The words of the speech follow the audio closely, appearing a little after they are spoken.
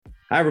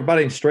Hi,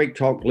 everybody, and Straight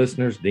Talk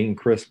listeners. Dean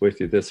Chris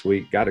with you this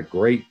week. Got a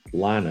great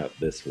lineup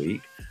this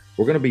week.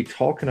 We're going to be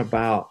talking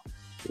about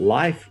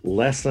life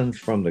lessons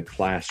from the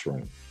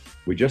classroom.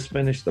 We just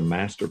finished the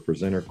Master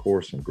Presenter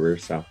course in Greer,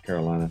 South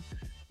Carolina.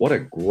 What a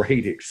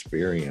great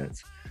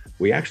experience.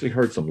 We actually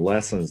heard some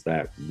lessons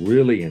that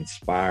really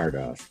inspired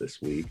us this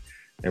week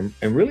and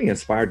really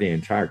inspired the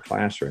entire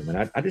classroom.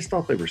 And I just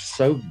thought they were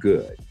so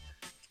good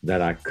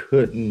that I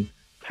couldn't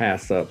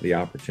pass up the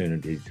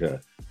opportunity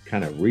to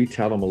kind of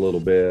retell them a little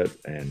bit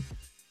and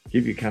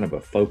give you kind of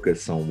a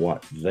focus on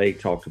what they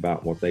talked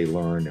about, what they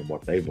learned, and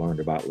what they've learned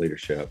about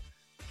leadership.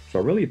 So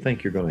I really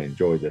think you're going to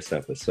enjoy this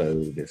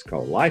episode. It's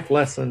called Life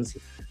Lessons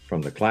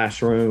from the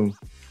Classroom,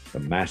 the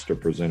Master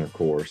Presenter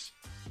course.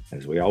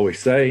 As we always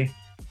say,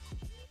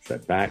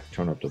 sit back,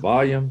 turn up the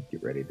volume,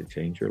 get ready to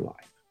change your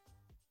life.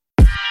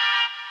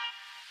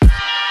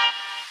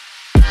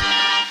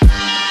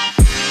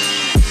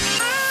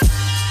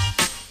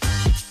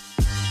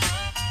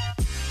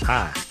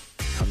 Hi,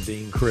 I'm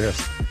Dean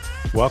Chris.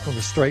 Welcome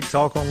to Straight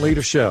Talk on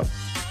Leadership.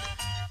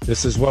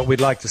 This is what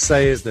we'd like to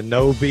say is the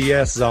no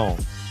BS zone,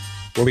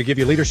 where we give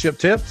you leadership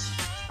tips,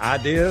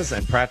 ideas,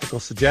 and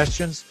practical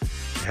suggestions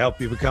to help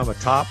you become a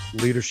top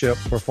leadership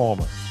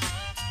performer.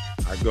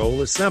 Our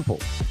goal is simple: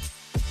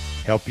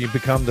 help you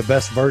become the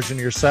best version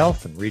of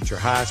yourself and reach your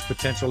highest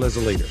potential as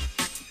a leader.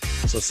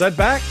 So sit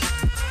back,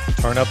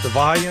 turn up the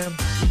volume,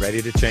 be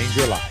ready to change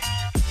your life.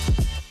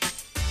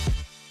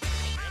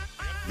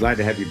 Glad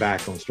to have you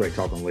back on Straight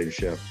Talk on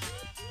Leadership.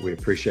 We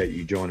appreciate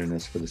you joining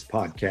us for this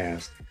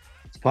podcast.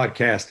 This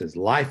podcast is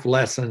Life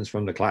Lessons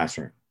from the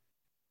Classroom.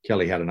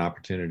 Kelly had an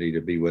opportunity to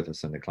be with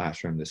us in the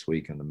classroom this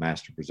week on the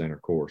Master Presenter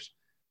course.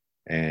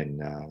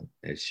 And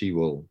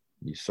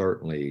you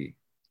certainly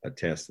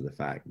attest to the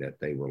fact that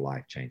they were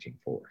life-changing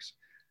for us.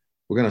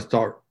 We're going to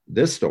start,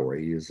 this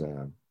story is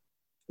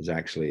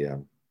actually a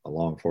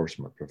law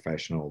enforcement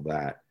professional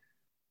that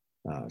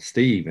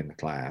Steve in the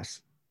class,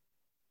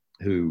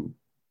 who,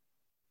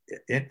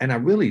 and I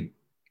really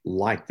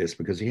like this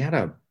because he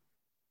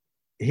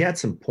had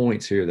some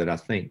points here that I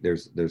think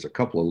there's a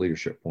couple of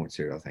leadership points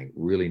here that I think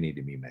really need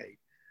to be made.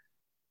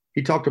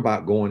 He talked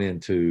about going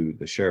into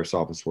the sheriff's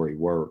office where he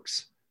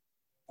works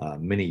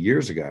many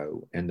years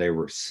ago, and there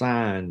were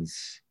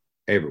signs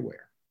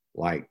everywhere,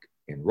 like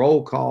in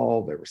roll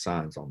call, there were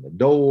signs on the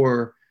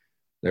door,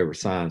 there were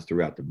signs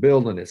throughout the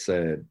building that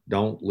said,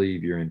 "Don't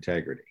leave your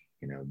integrity,"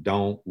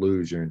 don't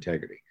lose your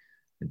integrity.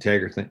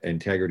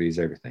 Integrity is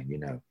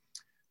everything,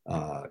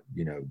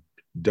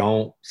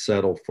 don't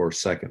settle for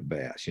second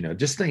best,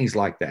 just things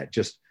like that.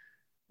 Just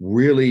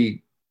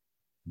really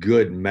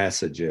good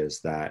messages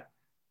that,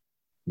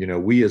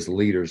 we as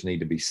leaders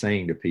need to be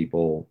saying to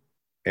people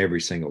every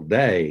single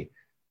day,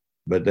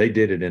 but they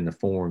did it in the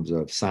forms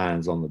of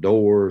signs on the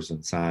doors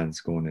and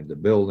signs going into the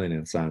building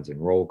and signs in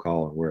roll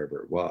call and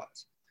wherever it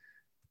was.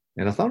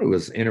 And I thought it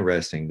was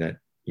interesting that,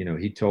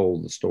 he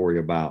told the story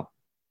about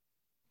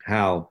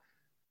how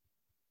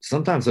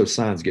sometimes those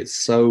signs get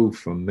so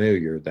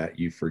familiar that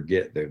you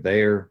forget they're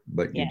there,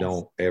 but you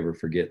don't ever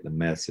forget the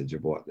message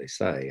of what they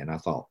say. And I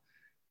thought,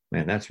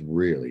 man, that's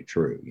really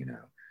true,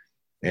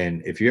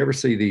 And if you ever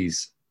see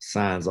these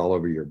signs all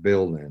over your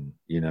building,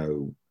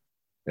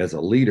 as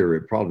a leader,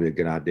 it'd probably be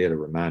a good idea to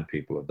remind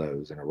people of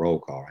those in a roll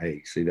call.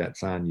 Hey, see that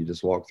sign you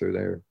just walked through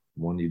there?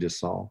 One you just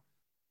saw?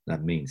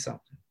 That means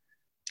something,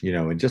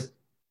 and just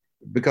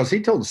because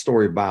he told the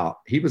story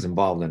about, he was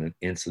involved in an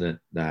incident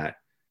that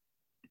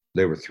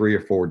there were 3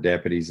 or 4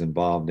 deputies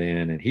involved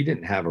in, and he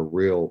didn't have a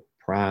real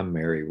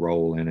primary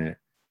role in it.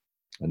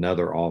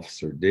 Another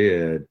officer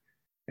did.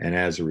 And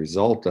as a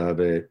result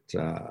of it,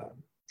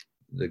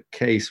 the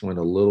case went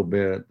a little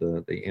bit,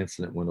 the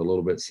incident went a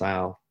little bit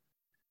south.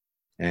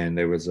 And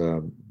there was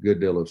a good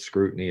deal of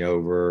scrutiny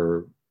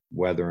over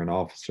whether an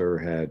officer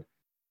had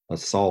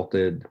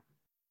assaulted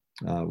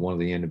one of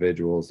the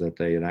individuals that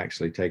they had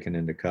actually taken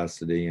into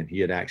custody, and he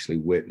had actually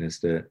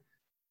witnessed it.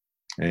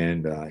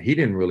 And he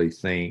didn't really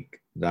think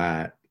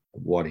that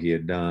what he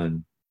had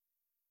done,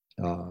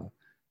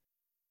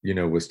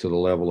 was to the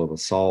level of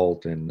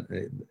assault.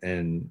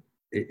 And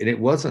it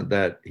wasn't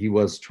that he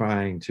was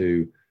trying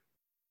to,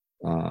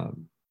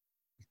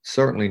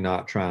 certainly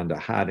not trying to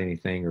hide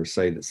anything or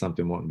say that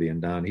something wasn't being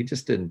done. He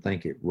just didn't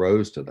think it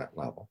rose to that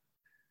level.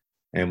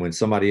 And when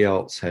somebody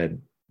else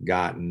had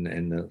gotten,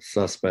 and the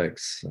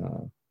suspect's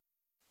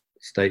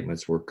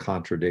statements were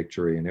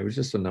contradictory, and there was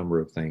just a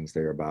number of things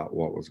there about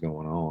what was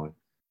going on.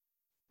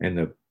 And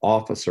the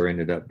officer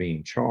ended up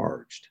being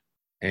charged.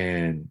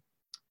 And,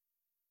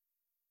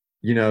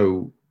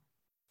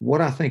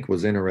 what I think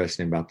was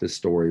interesting about this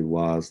story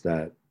was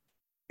that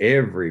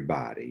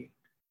everybody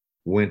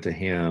went to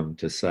him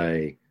to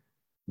say,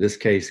 this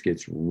case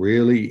gets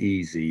really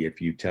easy if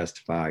you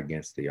testify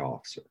against the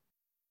officer.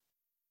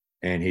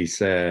 And he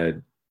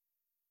said,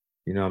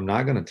 I'm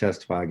not going to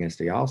testify against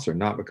the officer,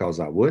 not because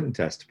I wouldn't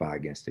testify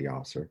against the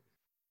officer,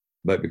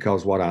 but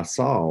because what I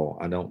saw,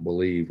 I don't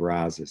believe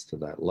rises to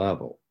that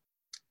level.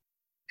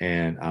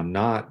 And I'm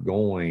not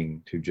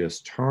going to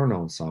just turn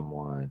on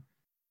someone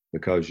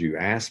because you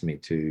asked me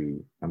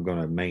to, I'm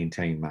going to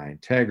maintain my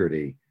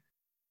integrity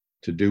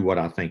to do what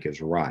I think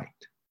is right.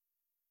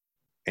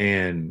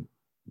 And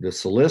the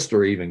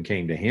solicitor even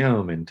came to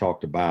him and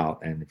talked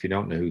about, and if you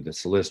don't know who the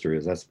solicitor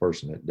is, that's the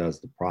person that does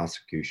the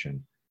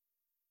prosecution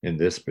in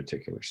this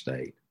particular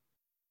state.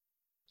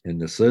 And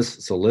the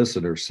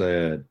solicitor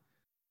said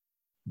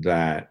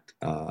that,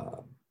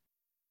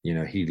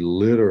 he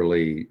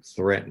literally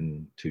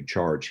threatened to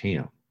charge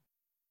him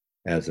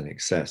as an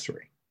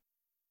accessory.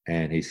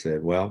 And he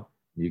said, well,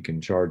 you can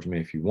charge me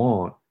if you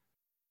want,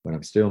 but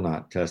I'm still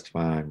not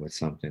testifying with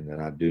something that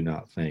I do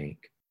not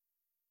think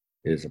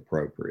is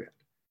appropriate.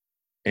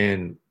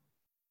 And,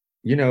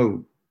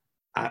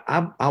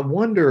 I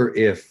wonder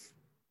if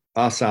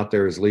us out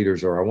there as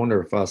leaders, or I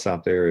wonder if us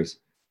out there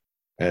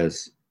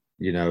as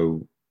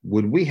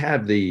would we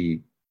have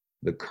the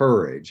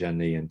courage and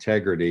the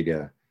integrity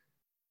to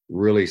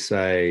really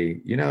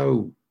say,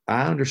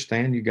 I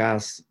understand you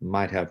guys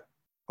might have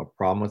a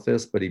problem with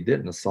this, but he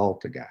didn't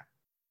assault the guy.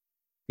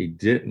 He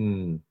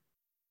didn't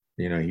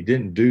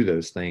do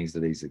those things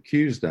that he's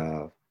accused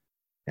of.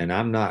 And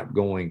I'm not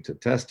going to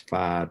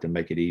testify to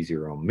make it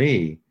easier on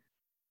me.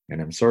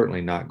 And I'm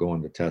certainly not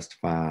going to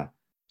testify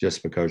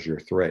just because you're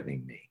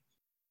threatening me.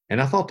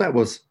 And I thought that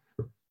was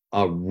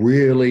a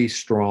really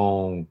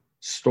strong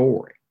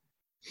story.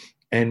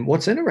 And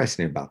what's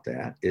interesting about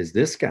that is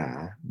this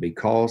guy,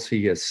 because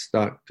he has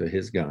stuck to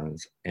his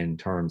guns in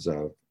terms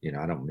of,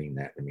 I don't mean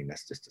that. I mean,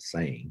 that's just a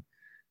saying.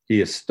 He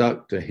has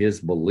stuck to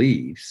his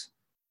beliefs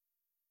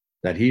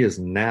that he is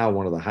now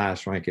one of the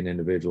highest ranking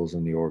individuals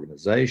in the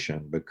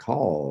organization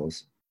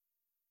because,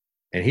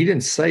 and he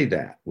didn't say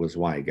that was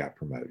why he got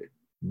promoted,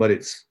 but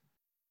it's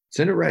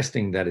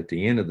interesting that at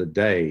the end of the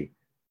day,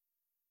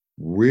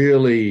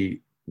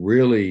 really,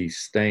 really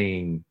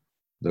staying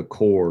the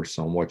course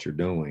on what you're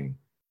doing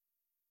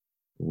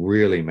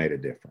really made a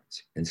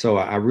difference. And so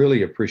I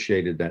really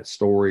appreciated that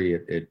story.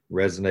 It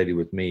resonated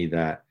with me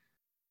that,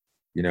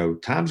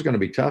 time's going to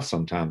be tough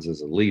sometimes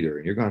as a leader,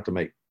 and you're going to have to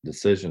make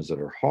decisions that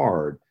are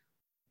hard.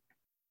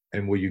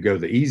 And will you go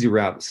the easy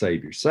route to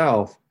save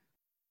yourself,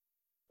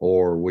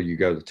 or will you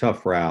go the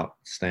tough route,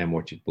 stand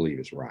what you believe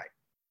is right?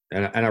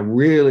 And I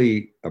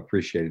really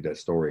appreciated that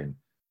story and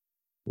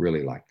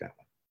really liked that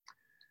one.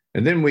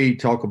 And then we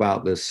talk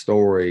about this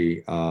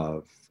story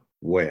of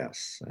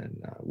Wes.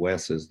 And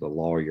Wes is the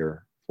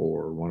lawyer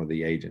for one of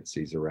the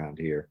agencies around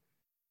here.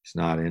 He's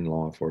not in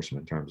law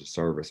enforcement in terms of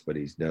service, but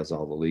he does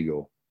all the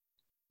legal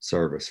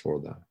service for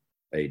the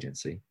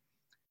agency.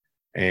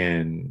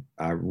 And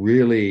I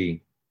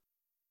really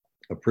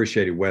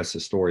appreciated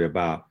Wes's story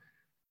about,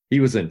 he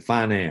was in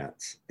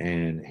finance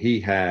and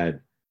he had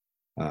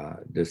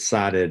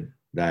decided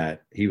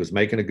that he was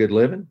making a good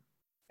living.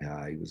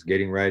 He was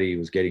getting ready. He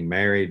was getting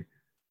married.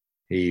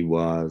 He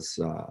and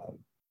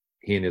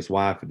his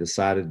wife had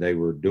decided they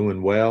were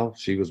doing well.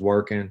 She was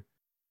working.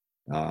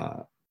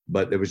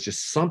 But there was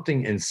just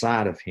something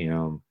inside of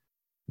him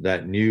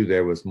that knew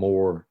there was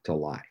more to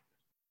life.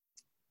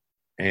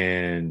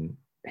 And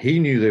he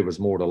knew there was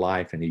more to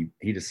life, and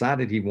he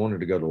decided he wanted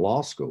to go to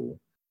law school.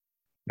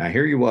 Now,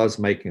 here he was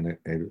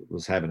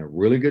was having a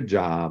really good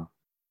job,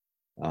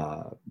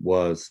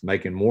 was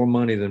making more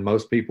money than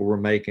most people were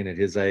making at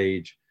his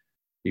age.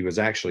 He was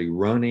actually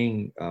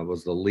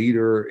was the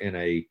leader in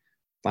a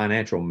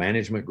financial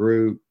management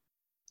group,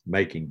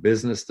 making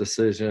business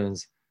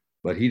decisions,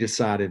 but he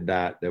decided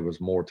that there was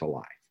more to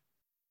life.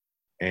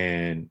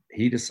 And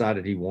he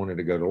decided he wanted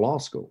to go to law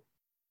school.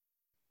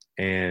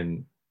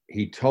 And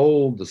he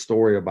told the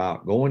story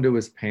about going to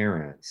his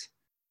parents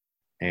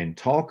and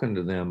talking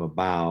to them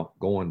about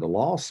going to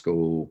law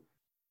school.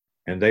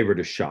 And they were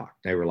just shocked.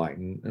 They were like,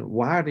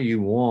 why do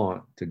you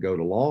want to go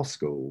to law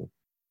school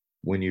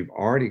when you've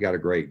already got a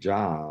great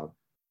job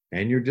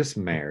and you're just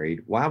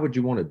married? Why would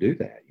you want to do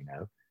that,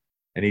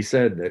 And he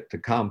said that to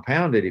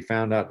compound it, he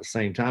found out at the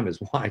same time his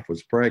wife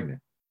was pregnant.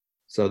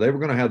 So they were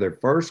going to have their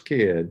first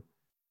kid.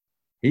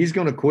 He's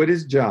going to quit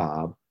his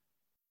job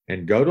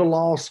and go to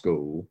law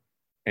school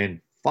and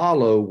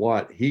follow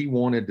what he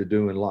wanted to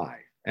do in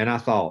life. And I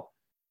thought,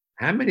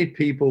 how many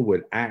people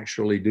would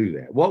actually do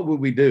that? What would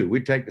we do?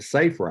 We'd take the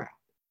safe route.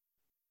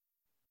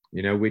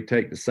 We'd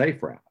take the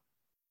safe route.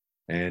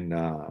 And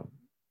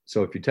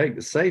so if you take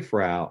the safe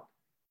route,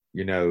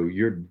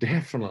 you're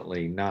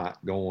definitely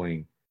not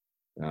going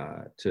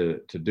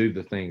to do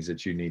the things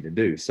that you need to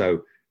do.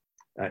 So,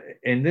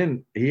 and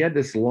then he had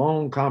this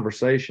long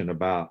conversation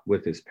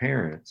with his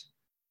parents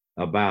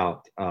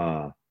about,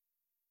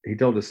 he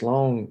told this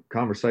long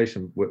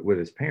conversation with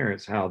his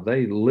parents, how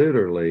they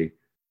literally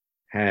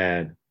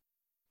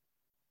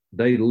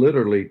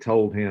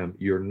told him,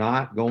 you're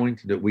not going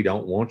to do, we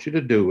don't want you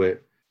to do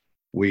it.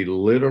 We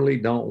literally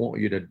don't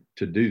want you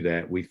to do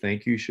that. We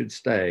think you should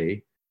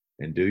stay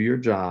and do your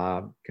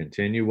job,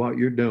 continue what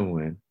you're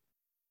doing.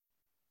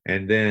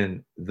 And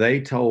then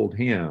they told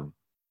him,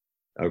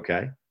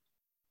 okay,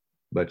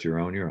 but you're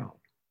on your own.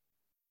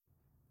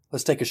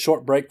 Let's take a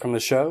short break from the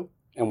show,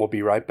 and we'll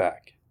be right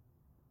back.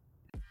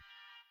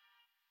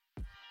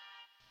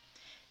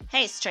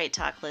 Hey, Straight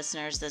Talk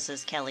listeners, this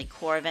is Kelly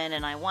Corvin,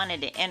 and I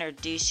wanted to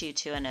introduce you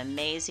to an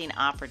amazing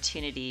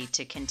opportunity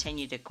to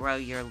continue to grow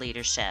your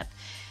leadership.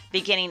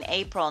 Beginning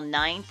April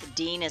 9th,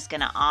 Dean is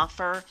going to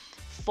offer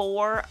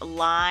 4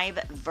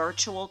 live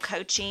virtual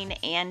coaching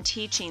and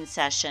teaching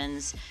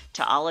sessions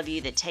to all of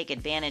you that take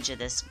advantage of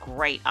this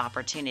great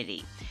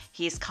opportunity.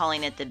 He's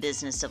calling it the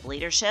Business of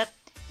Leadership.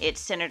 It's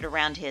centered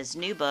around his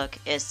new book,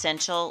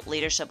 Essential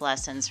Leadership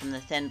Lessons from the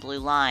Thin Blue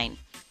Line.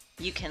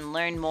 You can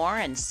learn more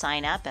and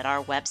sign up at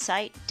our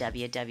website,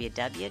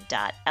 www.lhln.org.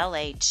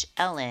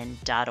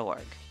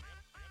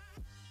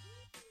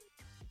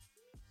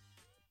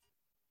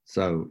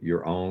 So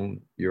you're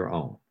on your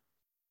own.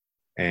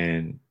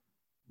 And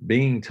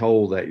being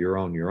told that you're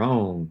on your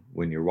own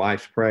when your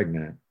wife's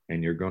pregnant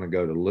and you're going to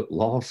go to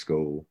law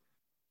school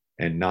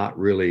and not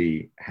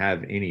really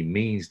have any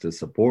means to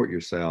support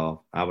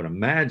yourself, I would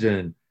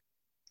imagine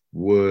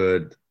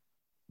would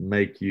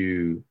make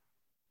you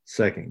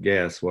second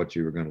guess what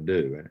you were going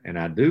to do. And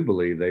I do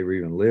believe they were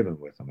even living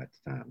with them at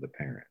the time, the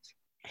parents.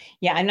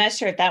 Yeah, I'm not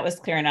sure if that was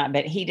clear or not,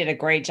 but he did a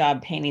great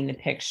job painting the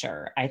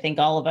picture. I think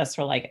all of us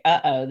were like,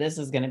 uh-oh, this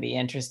is going to be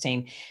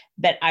interesting.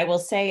 But I will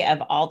say,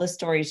 of all the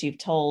stories you've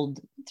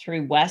told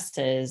through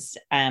Wes's,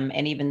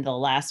 and even the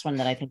last one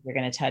that I think you're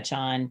going to touch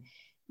on,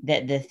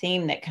 that the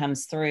theme that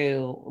comes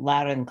through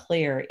loud and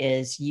clear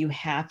is you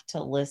have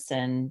to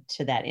listen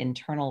to that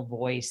internal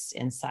voice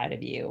inside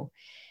of you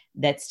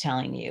that's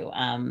telling you.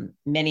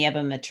 Many of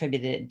them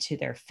attributed to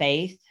their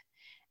faith,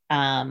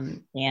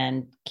 and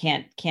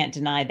can't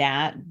deny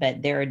that.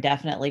 But there are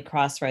definitely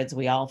crossroads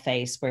we all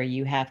face where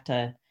you have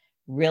to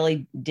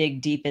really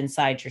dig deep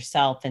inside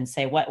yourself and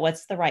say,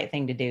 what's the right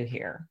thing to do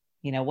here?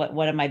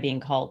 What am I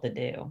being called to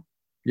do?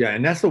 Yeah,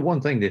 and that's the one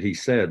thing that he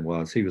said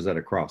was he was at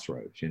a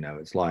crossroads.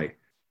 It's like,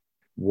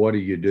 what do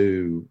you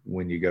do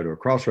when you go to a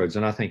crossroads?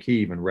 And I think he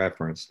even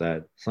referenced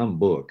that some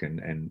book,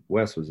 and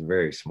Wes was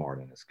very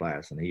smart in his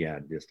class, and he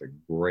had just a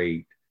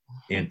great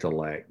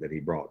intellect that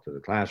he brought to the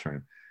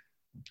classroom.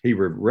 He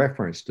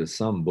referenced to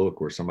some book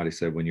where somebody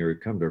said, when you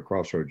come to a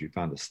crossroads, you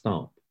find a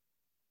stump.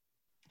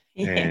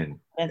 Yeah, and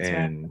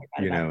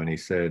and he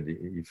said,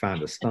 you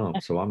find a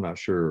stump. So I'm not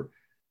sure.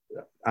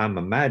 I'm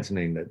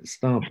imagining that the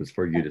stump is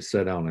for you to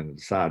sit on and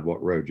decide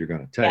what road you're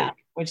going to take. Yeah,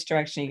 which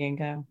direction you can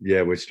go.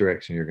 Yeah, which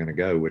direction you're going to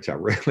go, which I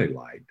really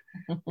liked.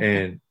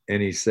 and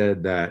he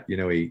said that,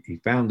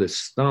 he found this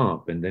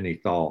stump, and then he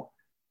thought,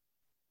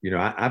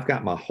 I've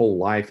got my whole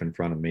life in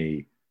front of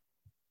me.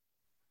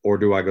 Or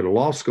do I go to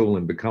law school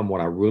and become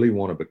what I really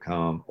want to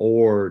become?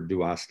 Or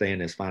do I stay in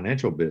this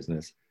financial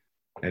business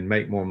and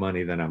make more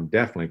money than I'm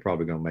definitely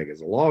probably going to make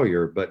as a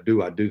lawyer? But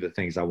do I do the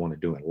things I want to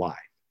do in life?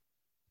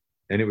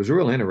 And it was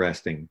real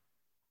interesting.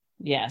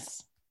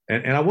 Yes.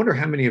 And I wonder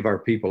how many of our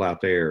people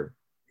out there,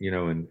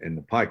 in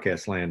the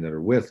podcast land that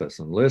are with us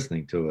and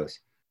listening to us,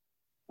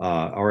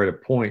 are at a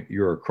point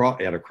you're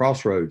at a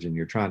crossroads and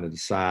you're trying to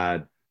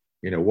decide,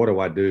 what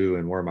do I do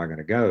and where am I going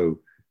to go?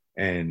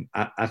 And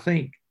I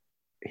think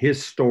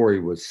his story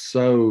was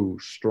so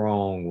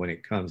strong when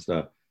it comes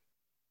to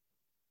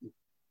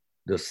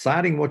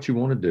deciding what you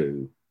want to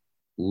do,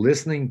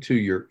 listening to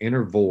your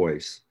inner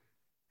voice,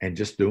 and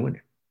just doing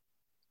it.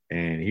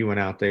 And he went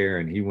out there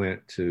and he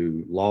went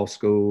to law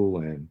school.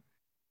 And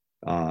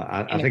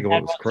I think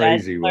what was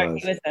crazy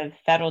was he was a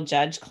federal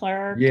judge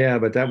clerk. Yeah,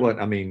 but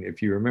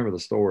if you remember the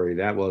story,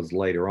 that was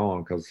later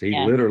on, because he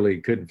literally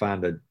couldn't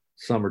find a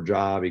summer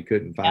job. He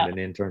couldn't find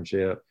an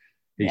internship.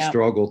 He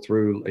struggled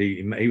through.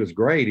 He was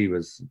great. He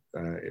was,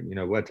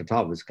 at the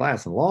top of his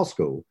class in law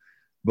school,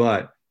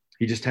 but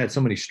he just had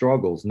so many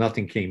struggles.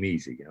 Nothing came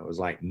easy. It was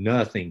like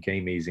nothing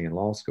came easy in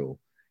law school.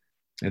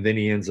 And then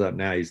he ends up,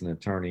 now he's an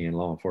attorney in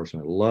law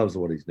enforcement, loves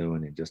what he's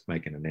doing and just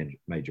making a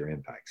major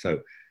impact. So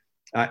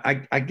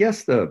I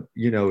guess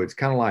it's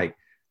kind of like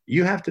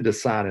you have to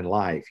decide in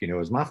life,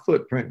 is my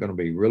footprint going to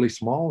be really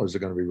small or is it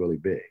going to be really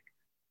big?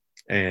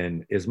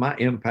 And is my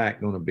impact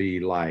going to be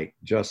like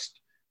just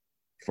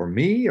for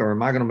me, or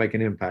am I going to make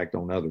an impact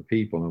on other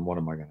people, and what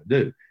am I going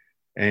to do?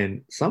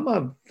 And some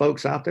of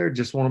folks out there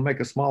just want to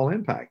make a small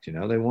impact.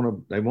 They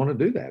want to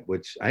do that,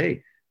 which,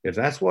 hey, if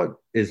that's what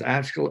is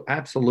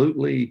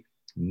absolutely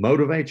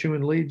motivates you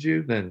and leads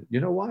you, then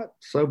you know what,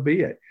 so be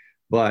it.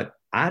 But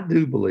I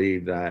do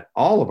believe that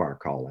all of our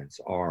callings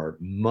are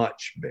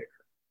much bigger.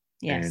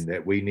 Yes. And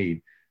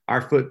that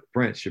our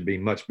footprint should be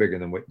much bigger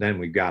than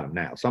we've got them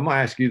now. So I'm going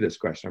to ask you this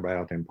question,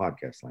 everybody out there in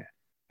podcast land.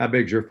 How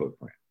big's your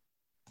footprint?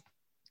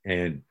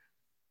 And,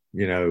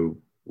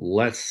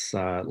 let's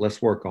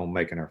work on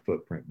making our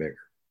footprint bigger.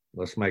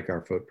 Let's make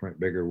our footprint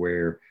bigger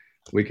where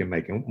we can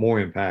make more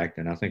impact.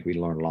 And I think we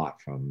learned a lot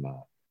from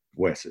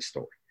Wes's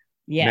story.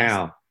 Yes.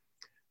 Now,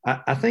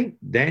 I think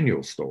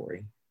Daniel's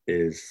story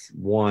is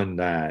one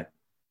that,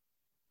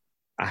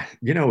 I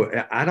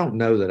don't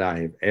know that I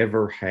have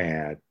ever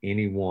had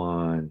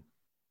anyone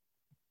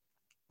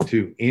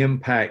to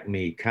impact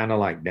me kind of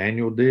like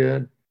Daniel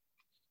did,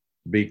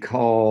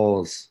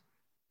 because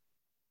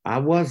I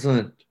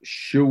wasn't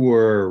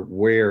sure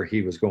where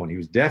he was going. He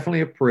was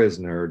definitely a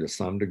prisoner to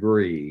some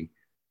degree,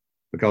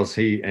 because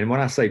and when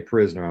I say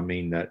prisoner, I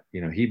mean that,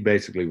 he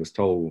basically was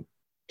told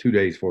 2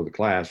 days before the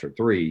class, or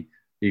 3,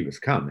 he was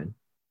coming.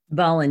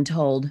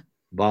 Voluntold.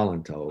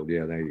 Voluntold.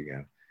 Yeah, there you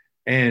go.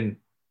 And,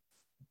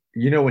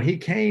 when he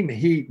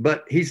came,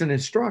 but he's an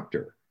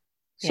instructor.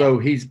 So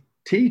he's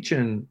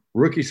teaching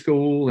rookie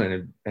school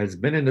and has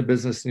been in the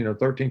business,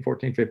 13,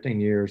 14, 15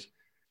 years.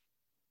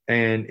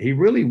 And he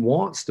really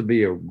wants to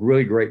be a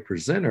really great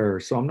presenter.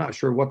 So I'm not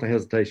sure what the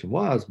hesitation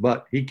was,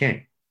 but he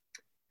came.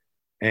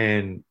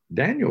 And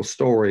Daniel's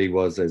story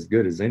was as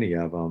good as any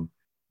of them,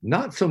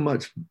 not so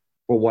much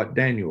for what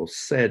Daniel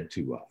said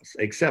to us,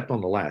 except on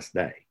the last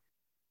day,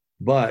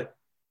 but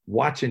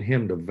watching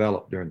him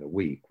develop during the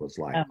week was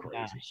like crazy.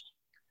 Gosh.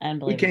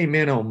 Unbelievable. He came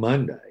in on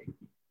Monday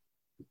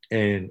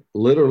and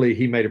literally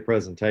he made a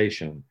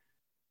presentation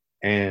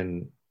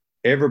and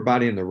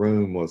everybody in the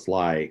room was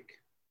like,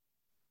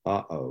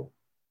 uh-oh.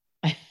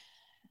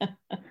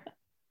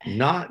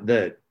 Not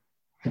that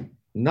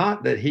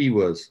he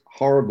was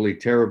horribly,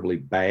 terribly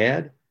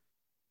bad.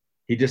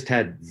 He just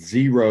had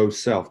zero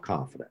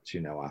self-confidence,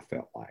 I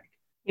felt like.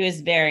 He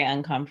was very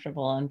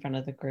uncomfortable in front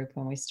of the group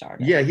when we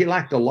started. Yeah, he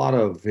lacked a lot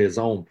of his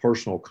own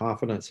personal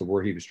confidence of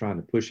where he was trying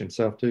to push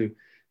himself to.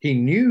 He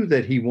knew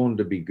that he wanted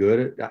to be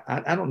good at,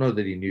 I don't know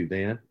that he knew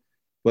then,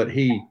 but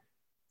he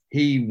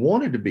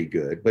wanted to be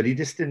good, but he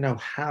just didn't know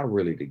how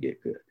really to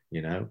get good,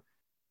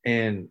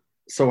 And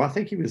so I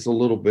think he was a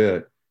little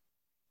bit,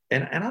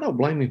 and I don't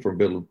blame him for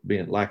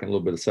being lacking a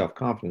little bit of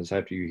self-confidence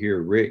after you hear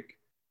Rick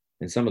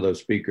and some of those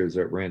speakers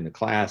that ran the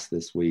class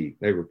this week.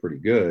 They were pretty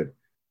good.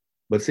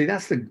 But see,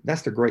 that's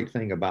the great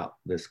thing about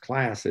this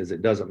class is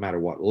it doesn't matter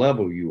what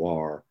level you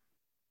are,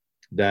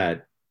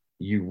 that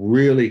you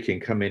really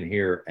can come in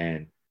here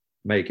and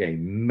make a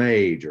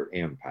major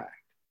impact,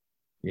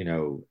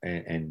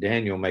 and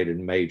Daniel made a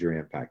major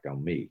impact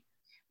on me.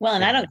 Well,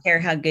 and I don't care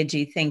how good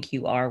you think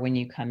you are when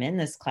you come in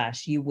this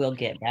class, you will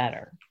get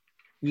better.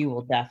 You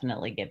will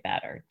definitely get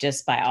better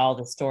just by all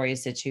the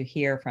stories that you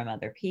hear from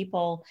other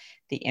people,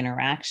 the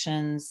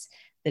interactions,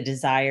 the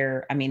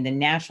desire, the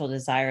natural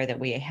desire that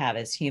we have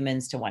as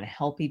humans to want to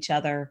help each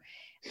other.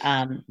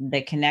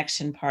 The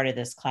connection part of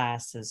this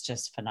class is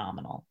just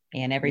phenomenal.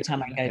 And every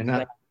time I go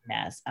to it,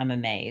 I'm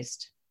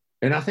amazed.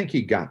 And I think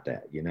he got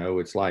that,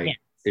 it's like,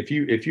 if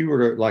you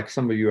were to, like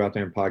some of you out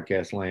there in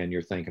podcast land,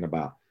 you're thinking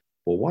about,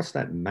 well, what's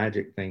that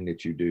magic thing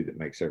that you do that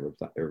makes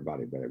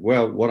everybody better?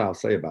 Well, what I'll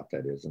say about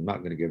that is I'm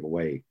not going to give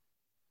away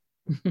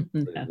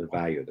the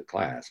value of the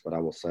class, but I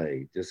will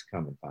say just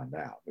come and find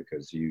out,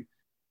 because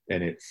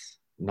and it's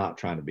not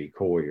trying to be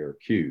coy or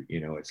cute,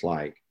 it's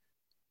like,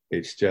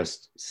 it's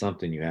just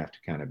something you have to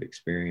kind of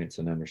experience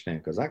and understand,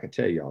 because I could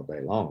tell you all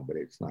day long, but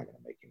it's not going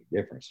to make any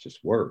difference,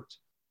 just words.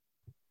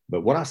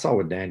 But what I saw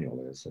with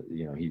Daniel is,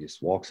 he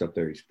just walks up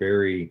there. He's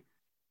very,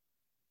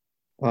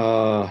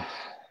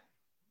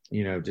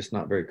 just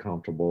not very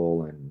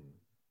comfortable and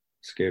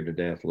scared to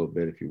death a little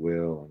bit, if you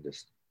will, and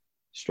just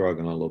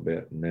struggling a little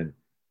bit. And then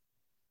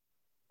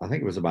I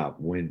think it was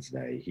about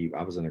Wednesday,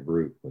 I was in a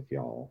group with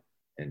y'all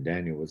and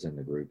Daniel was in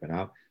the group,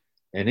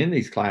 and in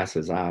these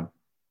classes, I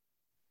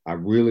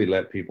really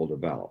let people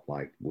develop.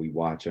 Like we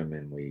watch them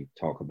and we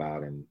talk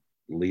about in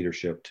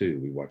leadership too.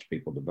 We watch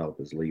people develop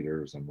as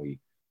leaders,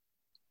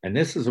 and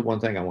this is the one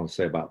thing I want to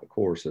say about the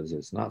courses.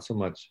 It's not so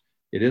much,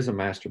 it is a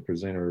master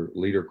presenter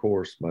leader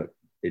course, but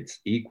it's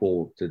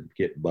equal to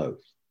get both.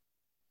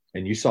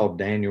 And you saw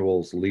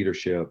Daniel's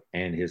leadership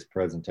and his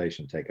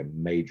presentation take a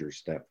major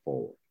step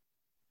forward,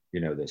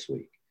 this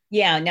week.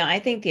 Yeah, no, I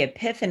think the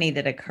epiphany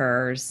that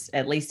occurs,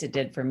 at least it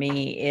did for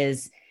me,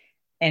 is,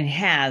 and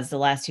has the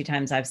last 2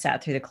 times I've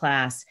sat through the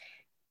class,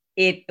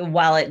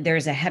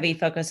 there's a heavy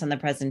focus on the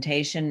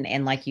presentation,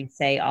 and like you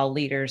say, all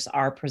leaders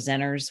are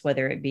presenters,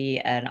 whether it be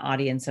an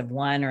audience of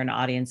 1 or an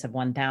audience of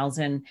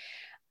 1,000.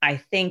 I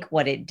think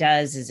what it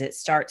does is it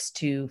starts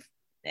to,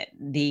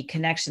 the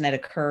connection that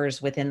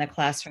occurs within the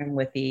classroom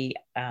with the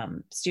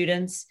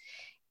students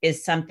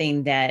is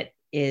something that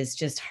is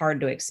just hard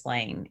to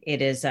explain.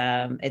 It's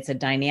a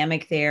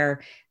dynamic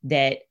there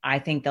that I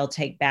think they'll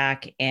take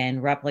back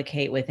and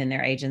replicate within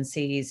their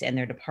agencies and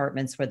their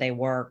departments where they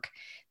work,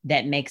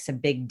 that makes a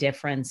big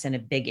difference and a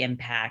big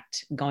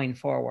impact going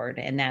forward.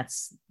 And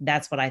that's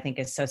what I think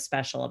is so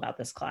special about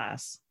this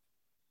class.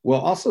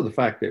 Well, also the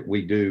fact that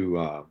we do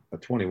a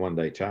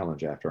 21-day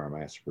challenge after our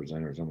master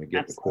presenters, and we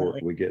get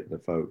we get the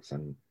folks,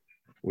 and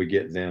we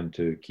get them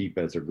to keep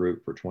as a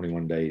group for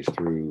 21 days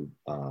through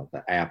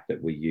the app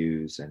that we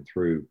use and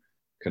through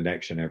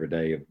connection every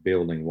day of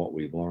building what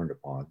we've learned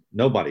upon.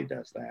 Nobody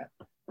does that.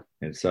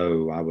 And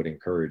so I would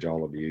encourage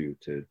all of you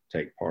to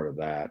take part of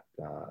that.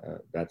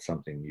 That's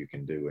something you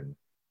can do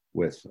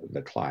with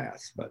the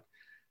class. But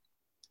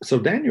so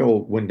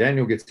when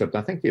Daniel gets up,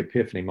 I think the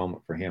epiphany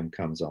moment for him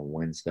comes on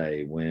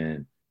Wednesday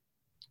when,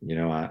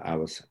 I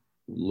was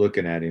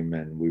looking at him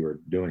and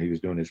he was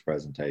doing his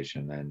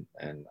presentation,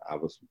 and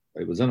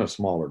it was in a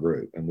smaller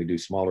group, and we do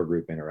smaller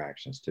group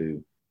interactions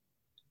too.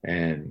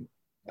 And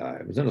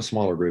it was in a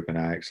smaller group, and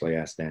I actually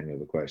asked Daniel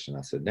the question.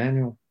 I said,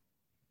 Daniel,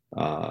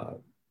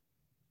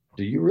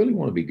 do you really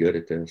want to be good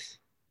at this?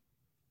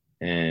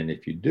 And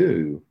if you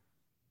do,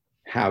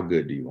 how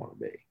good do you want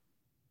to be?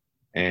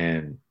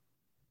 And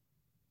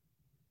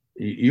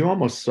you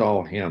almost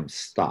saw him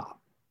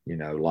stop,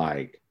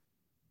 like,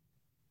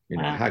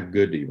 Wow. how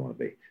good do you want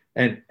to be?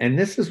 And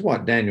this is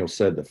what Daniel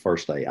said the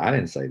first day. I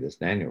didn't say this.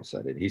 Daniel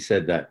said it. He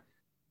said that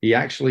he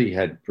actually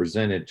had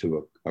presented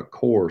to a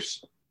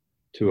course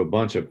to a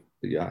bunch of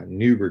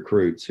new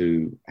recruits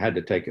who had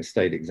to take a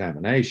state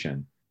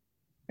examination.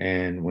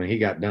 And when he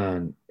got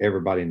done,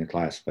 everybody in the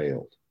class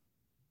failed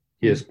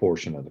his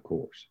portion of the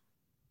course.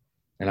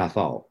 And I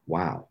thought,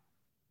 wow,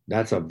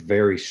 that's a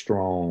very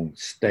strong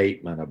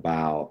statement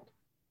about,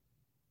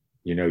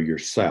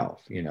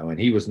 yourself, and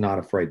he was not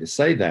afraid to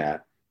say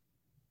that.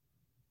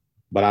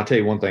 But I'll tell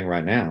you one thing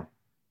right now,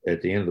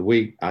 at the end of the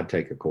week, I'd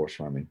take a course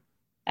from him.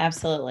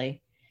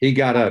 Absolutely. He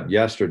got up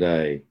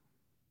yesterday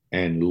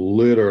and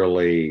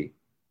literally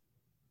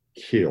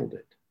killed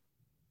it.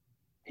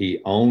 He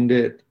owned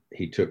it.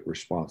 He took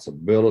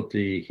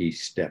responsibility. He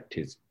stepped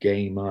his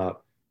game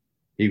up.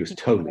 He was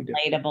totally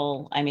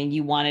relatable. I mean,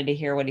 you wanted to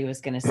hear what he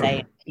was going to say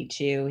and teach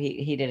you.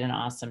 He did an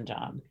awesome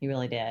job. He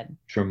really did.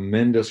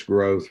 Tremendous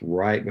growth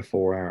right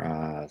before our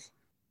eyes.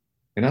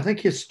 And I think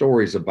his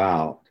story's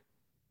about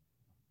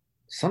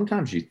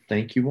sometimes you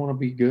think you want to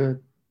be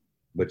good,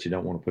 but you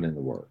don't want to put in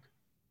the work.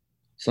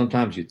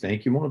 Sometimes you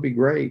think you want to be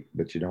great,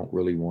 but you don't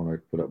really want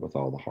to put up with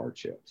all the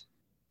hardships.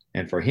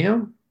 And for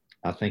him,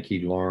 I think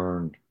he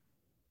learned,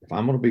 if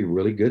I'm going to be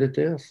really good at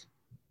this,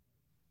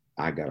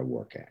 I got to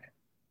work at it.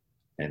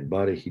 And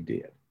buddy, he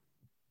did.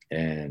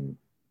 And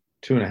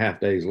 2.5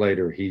 days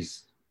later,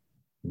 he's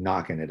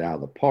knocking it out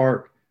of the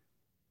park.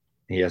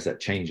 He has that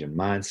change in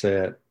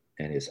mindset,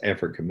 and his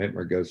effort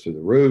commitment goes through the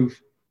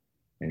roof.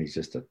 And he's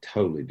just a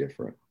totally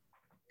different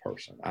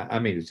person. I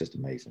mean, it's just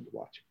amazing to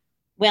watch.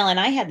 Well, and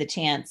I had the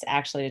chance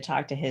actually to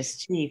talk to his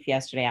chief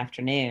yesterday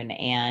afternoon,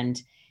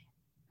 and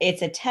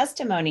it's a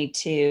testimony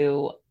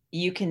to,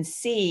 you can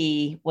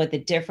see what the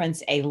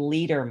difference a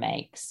leader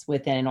makes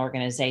within an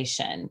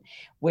organization,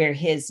 where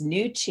his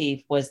new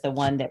chief was the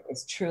one that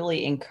was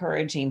truly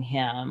encouraging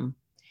him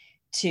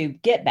to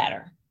get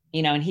better.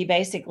 And he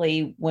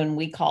basically, when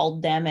we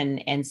called them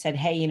and said,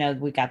 hey,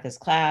 we got this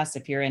class,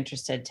 if you're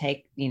interested,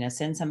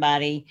 send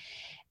somebody.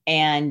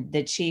 And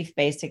the chief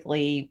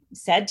basically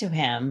said to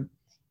him,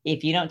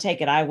 if you don't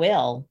take it, I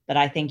will, but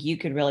I think you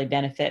could really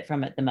benefit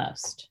from it the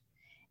most.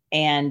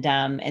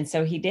 And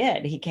so he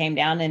did. He came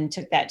down and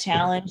took that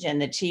challenge,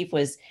 and the chief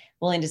was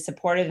willing to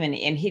support him.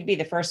 And he'd be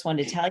the first one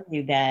to tell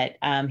you that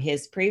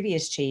his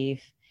previous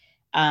chief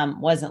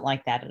wasn't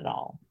like that at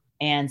all.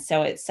 And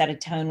so it set a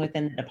tone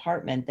within the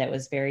department that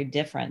was very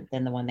different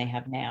than the one they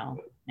have now.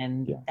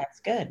 And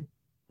that's good.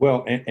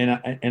 Well,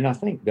 and I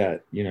think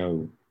that,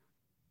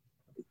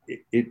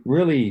 it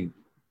really,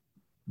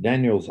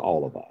 Daniel's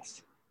all of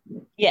us.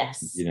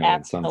 Yes.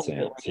 In some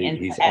sense.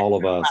 He's all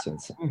of us.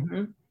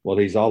 And well,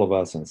 he's all of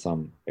us in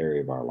some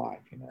area of our life.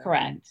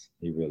 Correct.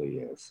 He really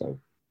is. So,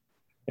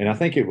 and I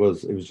think it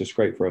was just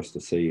great for us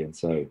to see. And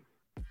so,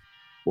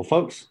 well,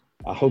 folks,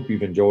 I hope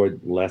you've enjoyed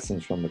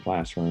lessons from the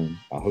classroom.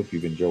 I hope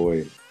you've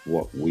enjoyed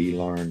what we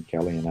learned,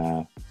 Kelly and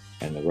I,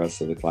 and the rest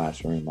of the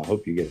classroom. I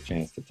hope you get a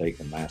chance to take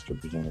the Master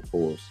Presenter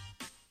course.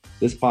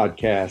 This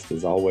podcast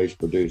is always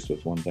produced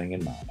with one thing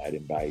in mind: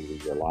 adding value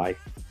to your life,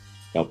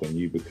 helping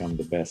you become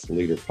the best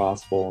leader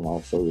possible, and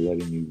also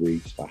letting you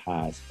reach the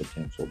highest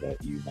potential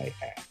that you may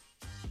have.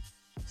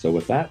 So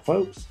with that,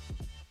 folks,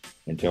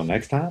 until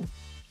next time,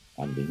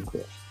 I'm Dean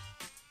Crisp.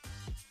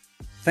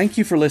 Thank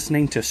you for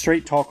listening to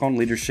Straight Talk on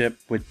Leadership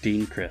with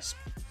Dean Crisp.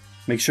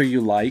 Make sure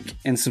you like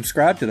and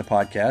subscribe to the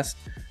podcast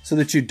so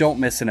that you don't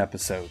miss an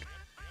episode.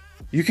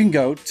 You can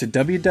go to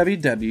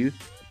www.lhln.org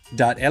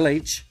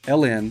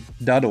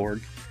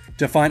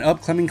to find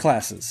upcoming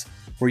classes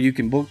where you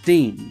can book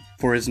Dean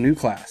for his new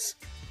class.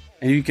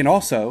 And you can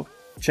also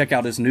check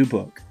out his new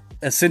book,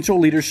 Essential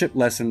Leadership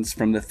Lessons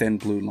from the Thin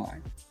Blue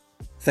Line.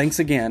 Thanks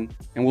again,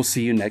 and we'll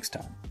see you next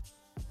time.